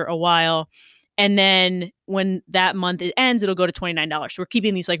least for a while. And then when that month ends, it'll go to $29. So we're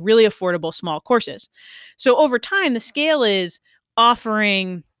keeping these like really affordable small courses. So over time, the scale is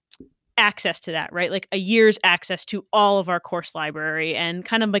offering access to that, right? Like a year's access to all of our course library and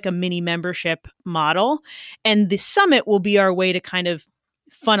kind of like a mini membership model. And the summit will be our way to kind of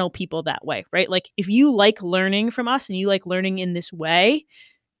funnel people that way, right? Like if you like learning from us and you like learning in this way,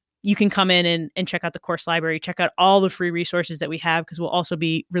 you can come in and check out the course library, check out all the free resources that we have, because we'll also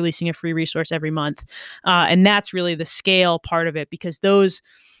be releasing a free resource every month. And that's really the scale part of it, because those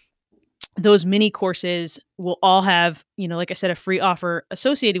mini courses will all have, like I said, a free offer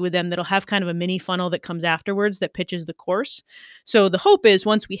associated with them that'll have kind of a mini funnel that comes afterwards that pitches the course. So the hope is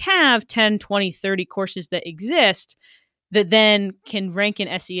once we have 10, 20, 30 courses that exist that then can rank in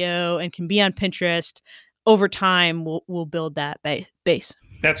SEO and can be on Pinterest, over time, we'll build that base.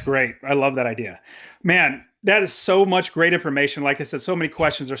 That's great. I love that idea. Man, that is so much great information. Like I said, so many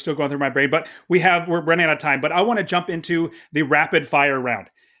questions are still going through my brain, but we're running out of time. But I want to jump into the rapid fire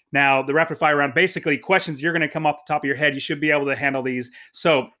round. Now, the rapid fire round, basically questions you're going to come off the top of your head. You should be able to handle these.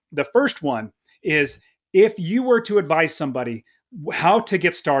 So the first one is, if you were to advise somebody how to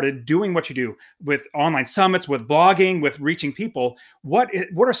get started doing what you do with online summits, with blogging, with reaching people, what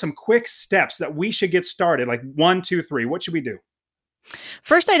are some quick steps that we should get started? Like 1, 2, 3, what should we do?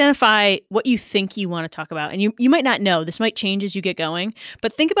 First, identify what you think you want to talk about. And you might not know. This might change as you get going.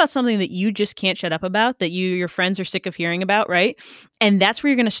 But think about something that you just can't shut up about, that your friends are sick of hearing about, right? And that's where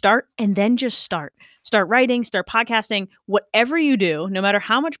you're going to start. And then just start. Start writing, start podcasting, whatever you do, no matter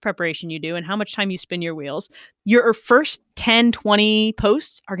how much preparation you do and how much time you spin your wheels, your first 10, 20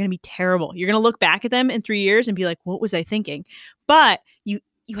 posts are going to be terrible. You're going to look back at them in 3 years and be like, what was I thinking? But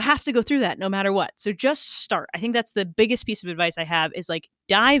you have to go through that no matter what. So just start. I think that's the biggest piece of advice I have, is like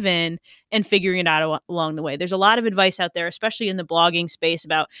dive in and figuring it out along the way. There's a lot of advice out there, especially in the blogging space,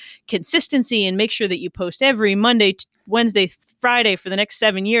 about consistency and make sure that you post every Monday, Wednesday, Friday for the next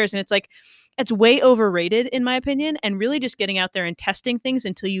 7 years. And it's like, it's way overrated in my opinion. And really just getting out there and testing things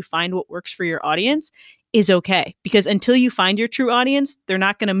until you find what works for your audience is okay. Because until you find your true audience, they're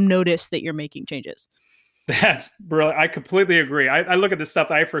not going to notice that you're making changes. That's brilliant. I completely agree. I look at this stuff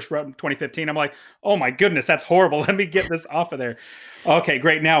that I first wrote in 2015. I'm like, oh my goodness, that's horrible. Let me get this off of there. Okay,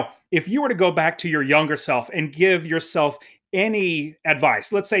 great. Now, if you were to go back to your younger self and give yourself any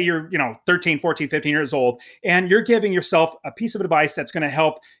advice, let's say you're 13, 14, 15 years old, and you're giving yourself a piece of advice that's going to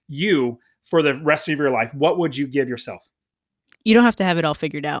help you for the rest of your life, what would you give yourself? You don't have to have it all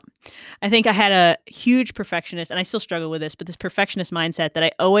figured out. I think I had a huge perfectionist, and I still struggle with this, but this perfectionist mindset that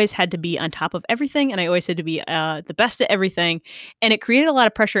I always had to be on top of everything, and I always had to be the best at everything. And it created a lot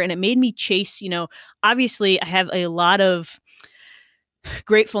of pressure, and it made me chase, obviously I have a lot of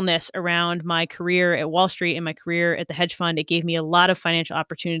gratefulness around my career at Wall Street and my career at the hedge fund. It gave me a lot of financial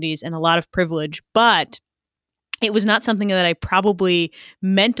opportunities and a lot of privilege, but it was not something that I probably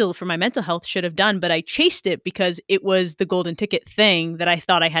for my mental health should have done, but I chased it because it was the golden ticket thing that I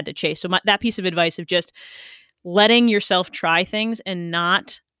thought I had to chase. So that piece of advice of just letting yourself try things and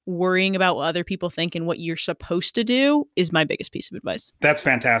not worrying about what other people think and what you're supposed to do is my biggest piece of advice. That's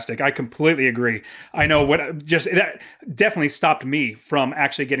fantastic. I completely agree. I know that definitely stopped me from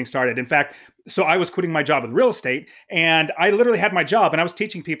actually getting started. In fact, so I was quitting my job with real estate, and I literally had my job and I was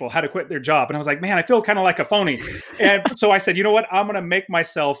teaching people how to quit their job. And I was like, man, I feel kind of like a phony. And so I said, you know what? I'm going to make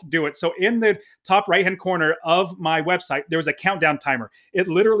myself do it. So in the top right-hand corner of my website, there was a countdown timer. It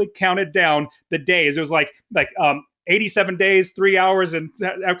literally counted down the days. It was like 87 days, 3 hours, and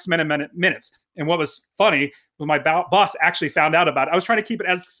X minutes. And what was funny was my boss actually found out about it. I was trying to keep it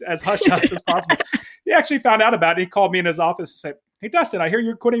as hush hush as possible. He actually found out about it. He called me in his office and said, hey, Dustin, I hear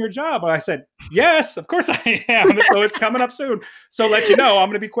you're quitting your job. And I said, yes, of course I am. So it's coming up soon. So let you know, I'm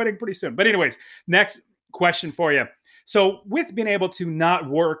going to be quitting pretty soon. But anyways, next question for you. So with being able to not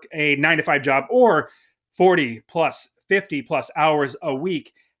work a 9-to-5 job or 40 plus, 50 plus hours a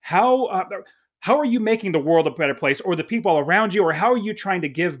week, how are you making the world a better place, or the people around you, or how are you trying to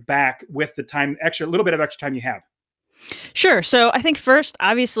give back with the time, little bit of extra time you have? Sure. So I think first,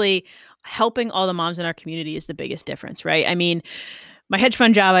 obviously, helping all the moms in our community is the biggest difference, right? I mean, my hedge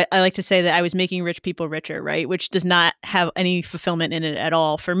fund job, I like to say that I was making rich people richer, right? Which does not have any fulfillment in it at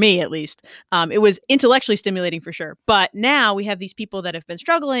all, for me at least. It was intellectually stimulating for sure. But now we have these people that have been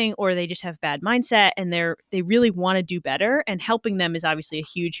struggling, or they just have bad mindset, and they really want to do better. And helping them is obviously a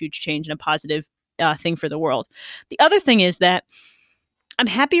huge, huge change and a positive thing for the world. The other thing is that I'm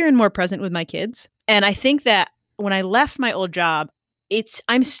happier and more present with my kids. And I think that when I left my old job,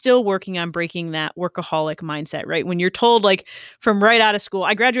 I'm still working on breaking that workaholic mindset, right? When you're told, like, from right out of school,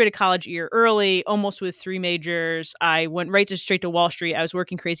 I graduated college a year early, almost with 3 majors. I went straight to Wall Street. I was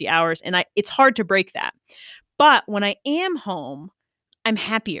working crazy hours, and it's hard to break that. But when I am home, I'm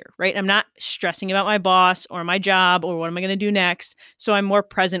happier, right? I'm not stressing about my boss or my job or what am I going to do next. So I'm more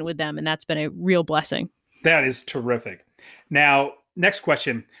present with them, and that's been a real blessing. That is terrific. Now, next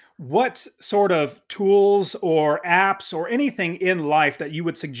question. What sort of tools or apps or anything in life that you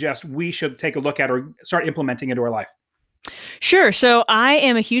would suggest we should take a look at or start implementing into our life? Sure. So I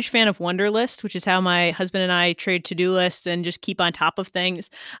am a huge fan of Wunderlist, which is how my husband and I trade to-do lists and just keep on top of things.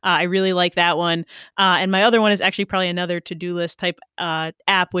 I really like that one. And my other one is actually probably another to-do list type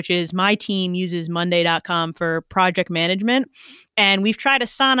app, which is my team uses Monday.com for project management. And we've tried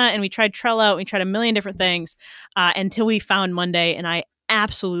Asana and we tried Trello and we tried a million different things until we found Monday. And I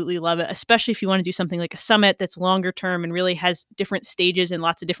absolutely love it, especially if you want to do something like a summit that's longer term and really has different stages and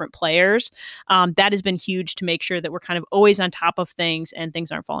lots of different players. That has been huge to make sure that we're kind of always on top of things and things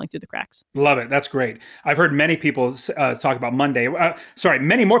aren't falling through the cracks. Love it. That's great. I've heard many people talk about Monday.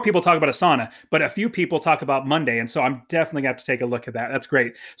 Many more people talk about Asana, but a few people talk about Monday. And so I'm definitely going to have to take a look at that. That's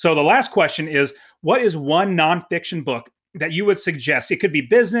great. So the last question is, what is one nonfiction book that you would suggest? It could be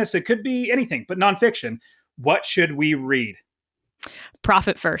business, it could be anything, but nonfiction. What should we read?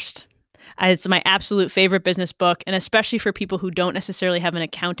 Profit First. It's my absolute favorite business book, and especially for people who don't necessarily have an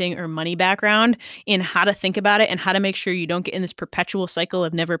accounting or money background in how to think about it and how to make sure you don't get in this perpetual cycle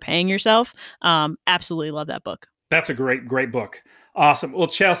of never paying yourself. Absolutely love that book. That's a great, great book. Awesome. Well,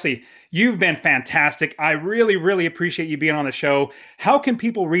 Chelsea, you've been fantastic. I really, really appreciate you being on the show. How can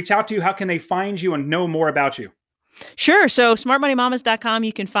people reach out to you? How can they find you and know more about you? Sure. So smartmoneymamas.com,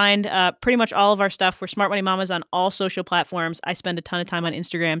 you can find pretty much all of our stuff. We're Smart Money Mamas on all social platforms. I spend a ton of time on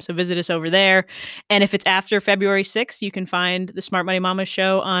Instagram, so visit us over there. And if it's after February 6th, you can find the Smart Money Mamas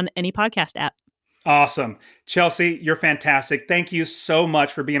show on any podcast app. Awesome. Chelsea, you're fantastic. Thank you so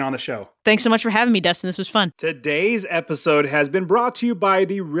much for being on the show. Thanks so much for having me, Dustin. This was fun. Today's episode has been brought to you by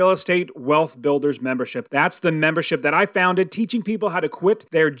the Real Estate Wealth Builders membership. That's the membership that I founded, teaching people how to quit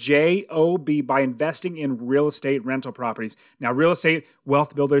their JOB by investing in real estate rental properties. Now, Real Estate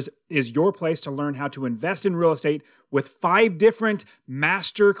Wealth Builders is your place to learn how to invest in real estate with 5 different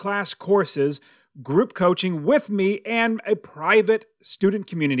masterclass courses, group coaching with me, and a private student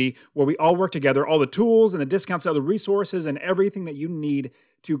community where we all work together, all the tools and the discounts, all the resources and everything that you need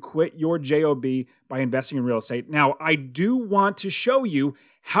to quit your JOB by investing in real estate. Now, I do want to show you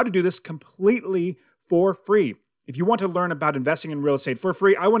how to do this completely for free. If you want to learn about investing in real estate for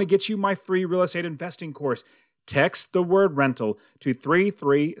free, I want to get you my free real estate investing course. Text the word rental to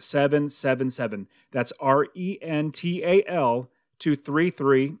 33777. That's RENTAL to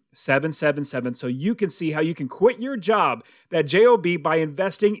 33777 so you can see how you can quit your job, that JOB, by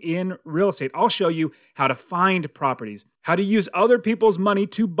investing in real estate. I'll show you how to find properties, how to use other people's money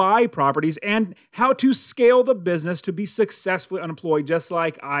to buy properties, and how to scale the business to be successfully unemployed just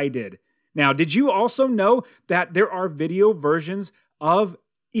like I did. Now, did you also know that there are video versions of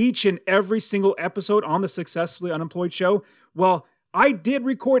each and every single episode on the Successfully Unemployed show? Well, I did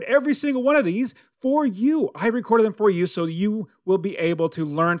record every single one of these for you. I recorded them for you so you will be able to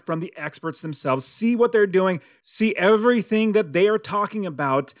learn from the experts themselves, see what they're doing, see everything that they are talking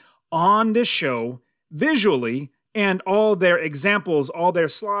about on this show visually, and all their examples, all their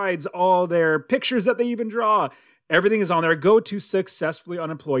slides, all their pictures that they even draw. Everything is on there. Go to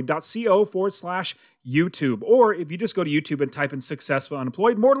successfullyunemployed.co/YouTube. Or if you just go to YouTube and type in Successfully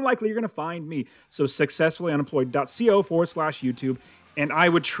Unemployed, more than likely you're going to find me. So successfullyunemployed.co/YouTube. And I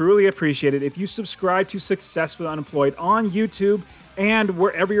would truly appreciate it if you subscribe to Successfully Unemployed on YouTube and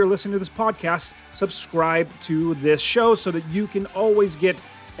wherever you're listening to this podcast, subscribe to this show so that you can always get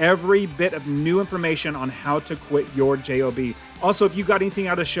every bit of new information on how to quit your job. Also, if you got anything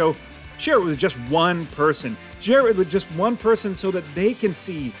out of the show, share it with just one person. Share it with just one person so that they can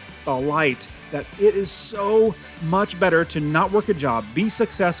see the light, that it is so much better to not work a job, be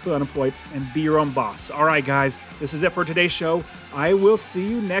successful, unemployed, and be your own boss. All right, guys, this is it for today's show. I will see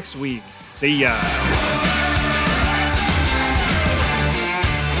you next week. See ya.